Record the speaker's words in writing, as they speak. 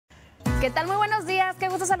¿Qué tal? Muy buenos días, qué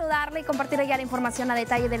gusto saludarle y compartir ya la información a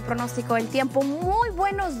detalle del pronóstico del tiempo. Muy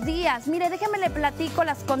buenos días. Mire, déjeme le platico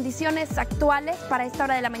las condiciones actuales para esta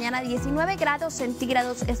hora de la mañana. 19 grados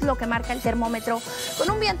centígrados es lo que marca el termómetro.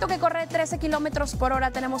 Con un viento que corre 13 kilómetros por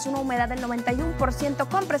hora, tenemos una humedad del 91%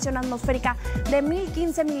 con presión atmosférica de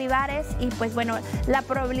 1015 milibares y pues bueno, la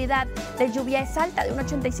probabilidad de lluvia es alta de un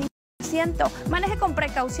 85%. Maneje con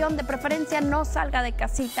precaución, de preferencia no salga de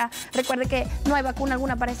casita. Recuerde que no hay vacuna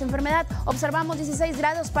alguna para esta enfermedad. Observamos 16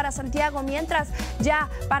 grados para Santiago, mientras ya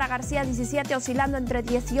para García 17, oscilando entre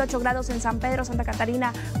 18 grados en San Pedro, Santa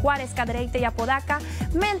Catarina, Juárez, Cadereyta y Apodaca.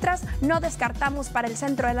 Mientras no descartamos para el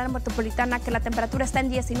centro del área metropolitana que la temperatura está en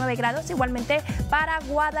 19 grados, igualmente para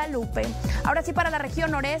Guadalupe. Ahora sí, para la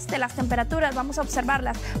región noreste, las temperaturas vamos a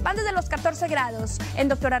observarlas. Van desde los 14 grados en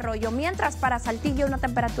Doctor Arroyo, mientras para Saltillo una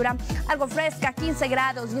temperatura algo fresca, 15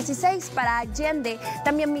 grados, 16 para Allende,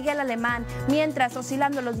 también Miguel Alemán, mientras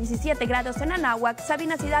oscilando los 17 grados en Anáhuac,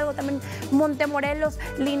 Sabinas Hidalgo, también Montemorelos,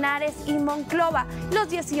 Linares y Monclova, los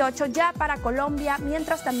 18 ya para Colombia,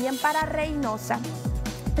 mientras también para Reynosa.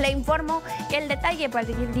 Le informo que el detalle para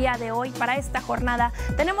el día de hoy, para esta jornada,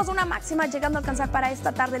 tenemos una máxima llegando a alcanzar para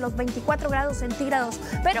esta tarde los 24 grados centígrados,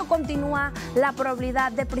 pero continúa la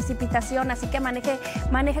probabilidad de precipitación, así que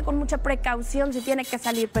maneje con mucha precaución si tiene que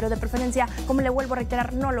salir, pero de preferencia, como le vuelvo a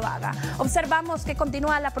reiterar, no lo haga. Observamos que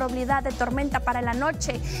continúa la probabilidad de tormenta para la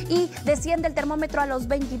noche y desciende el termómetro a los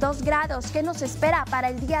 22 grados. ¿Qué nos espera para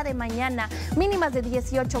el día de mañana? Mínimas de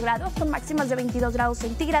 18 grados con máximas de 22 grados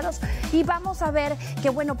centígrados y vamos a ver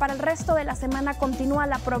que bueno, para el resto de la semana continúa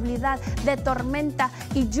la probabilidad de tormenta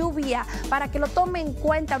y lluvia, para que lo tome en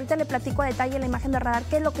cuenta. Ahorita le platico a detalle en la imagen de radar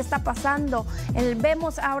qué es lo que está pasando.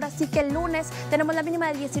 Vemos ahora sí que el lunes tenemos la mínima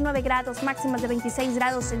de 19 grados, máximas de 26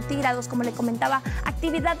 grados centígrados, como le comentaba,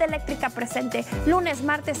 actividad eléctrica presente. Lunes,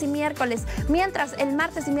 martes y miércoles, mientras el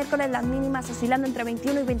martes y miércoles las mínimas oscilando entre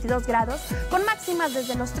 21 y 22 grados, con máximas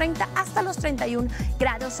desde los 30 hasta los 31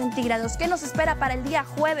 grados centígrados. ¿Qué nos espera para el día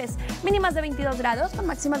jueves? Mínimas de 22 grados,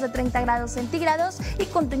 con máximas de 30 grados centígrados y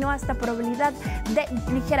continúa esta probabilidad de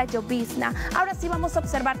ligera llovizna. Ahora sí vamos a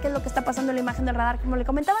observar qué es lo que está pasando en la imagen del radar. Como le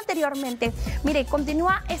comentaba anteriormente, mire,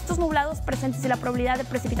 continúa estos nublados presentes y la probabilidad de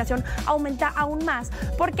precipitación aumenta aún más,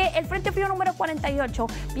 porque el Frente Frío número 48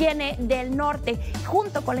 viene del norte,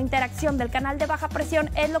 junto con la interacción del canal de baja presión,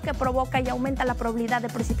 es lo que provoca y aumenta la probabilidad de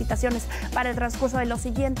precipitaciones para el transcurso de los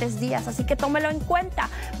siguientes días, así que tómelo en cuenta.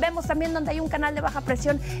 Vemos también donde hay un canal de baja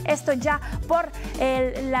presión, esto ya por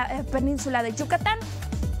la península de Yucatán.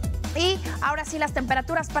 Y ahora sí, las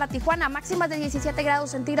temperaturas para Tijuana, máximas de 17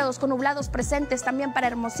 grados centígrados con nublados presentes, también para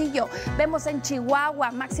Hermosillo. Vemos en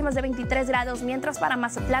Chihuahua máximas de 23 grados, mientras para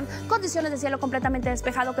Mazatlán condiciones de cielo completamente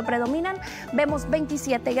despejado que predominan, vemos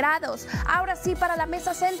 27 grados. Ahora sí, para la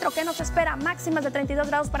mesa centro, ¿qué nos espera? Máximas de 32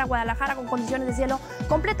 grados para Guadalajara con condiciones de cielo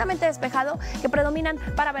completamente despejado que predominan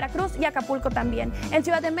para Veracruz y Acapulco también. En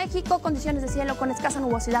Ciudad de México, condiciones de cielo con escasa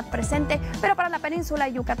nubosidad presente, pero para la península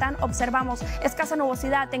de Yucatán observamos escasa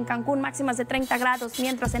nubosidad en Cancún, máximas de 30 grados,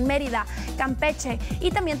 mientras en Mérida, Campeche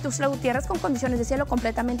y también Tuxtla Gutiérrez con condiciones de cielo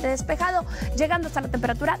completamente despejado, llegando hasta la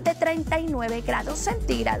temperatura de 39 grados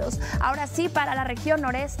centígrados. Ahora sí, para la región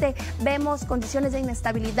noreste vemos condiciones de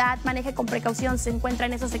inestabilidad, maneje con precaución, se encuentra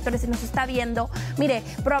en esos sectores y nos está viendo. Mire,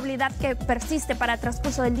 probabilidad que persiste para el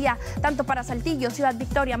transcurso del día, tanto para Saltillo, Ciudad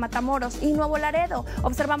Victoria, Matamoros y Nuevo Laredo.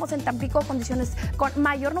 Observamos en Tampico condiciones con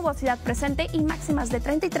mayor nubosidad presente y máximas de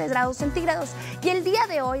 33 grados centígrados. Y el día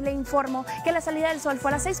de hoy le informo que la salida del sol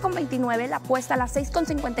fue a las 6:29, la puesta a las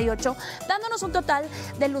 6:58, dándonos un total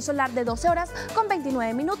de luz solar de 12 horas con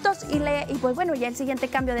 29 minutos. Y pues bueno, ya el siguiente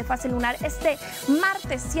cambio de fase lunar este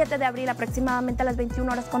martes 7 de abril aproximadamente a las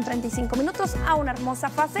 21 horas con 35 minutos a una hermosa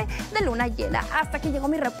fase de luna llena. Hasta aquí llegó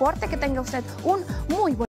mi reporte, que tenga usted un muy buen